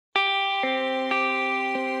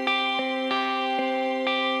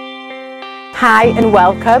Hi and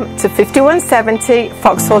welcome to 5170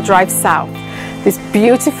 Foxhall Drive South. This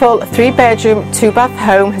beautiful 3-bedroom, 2-bath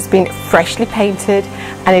home has been freshly painted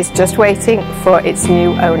and is just waiting for its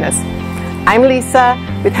new owners. I'm Lisa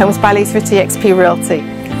with Homes by Lisa at EXP Realty.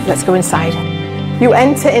 Let's go inside. You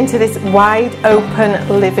enter into this wide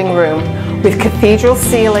open living room with cathedral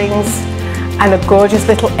ceilings and a gorgeous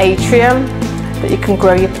little atrium that you can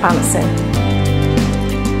grow your plants in.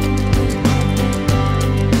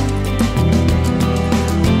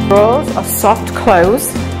 Drawers are soft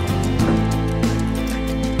close,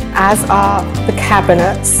 as are the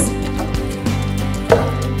cabinets.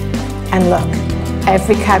 And look,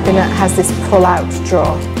 every cabinet has this pull-out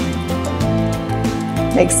drawer.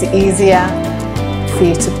 Makes it easier for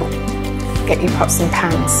you to get your pots and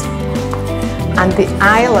pans. And the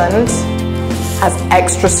island has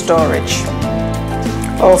extra storage,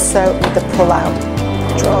 also with the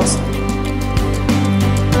pull-out drawers.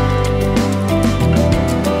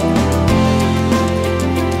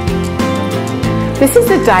 This is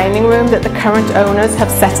the dining room that the current owners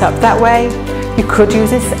have set up that way. You could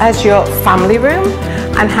use this as your family room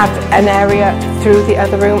and have an area through the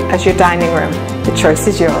other room as your dining room. The choice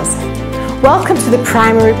is yours. Welcome to the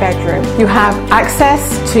primary bedroom. You have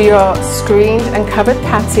access to your screened and covered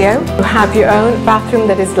patio. You have your own bathroom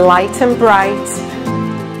that is light and bright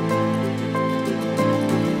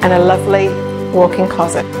and a lovely walk-in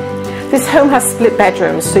closet. This home has split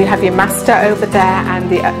bedrooms, so you have your master over there and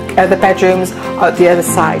the other bedrooms are at the other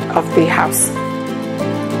side of the house.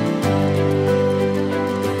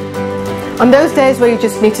 On those days where you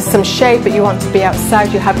just need some shade but you want to be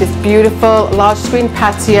outside, you have this beautiful large screen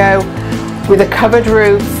patio with a covered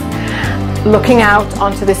roof looking out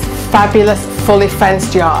onto this fabulous fully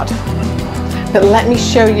fenced yard. But let me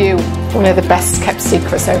show you one of the best kept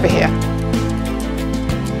secrets over here.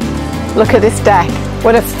 Look at this deck.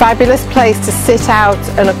 What a fabulous place to sit out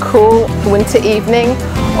on a cool winter evening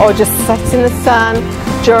or just sit in the sun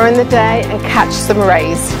during the day and catch some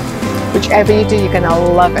rays. Whichever you do, you're going to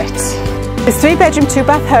love it. This 3-bedroom,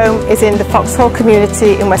 2-bath home is in the Foxhall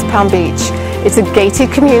community in West Palm Beach. It's a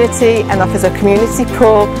gated community and offers a community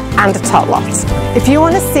pool and a tot lot. If you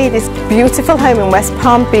want to see this beautiful home in West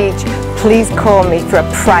Palm Beach, please call me for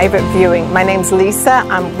a private viewing. My name's Lisa.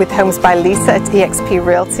 I'm with Homes by Lisa at EXP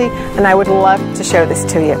Realty, and I would love to show this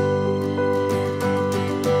to you.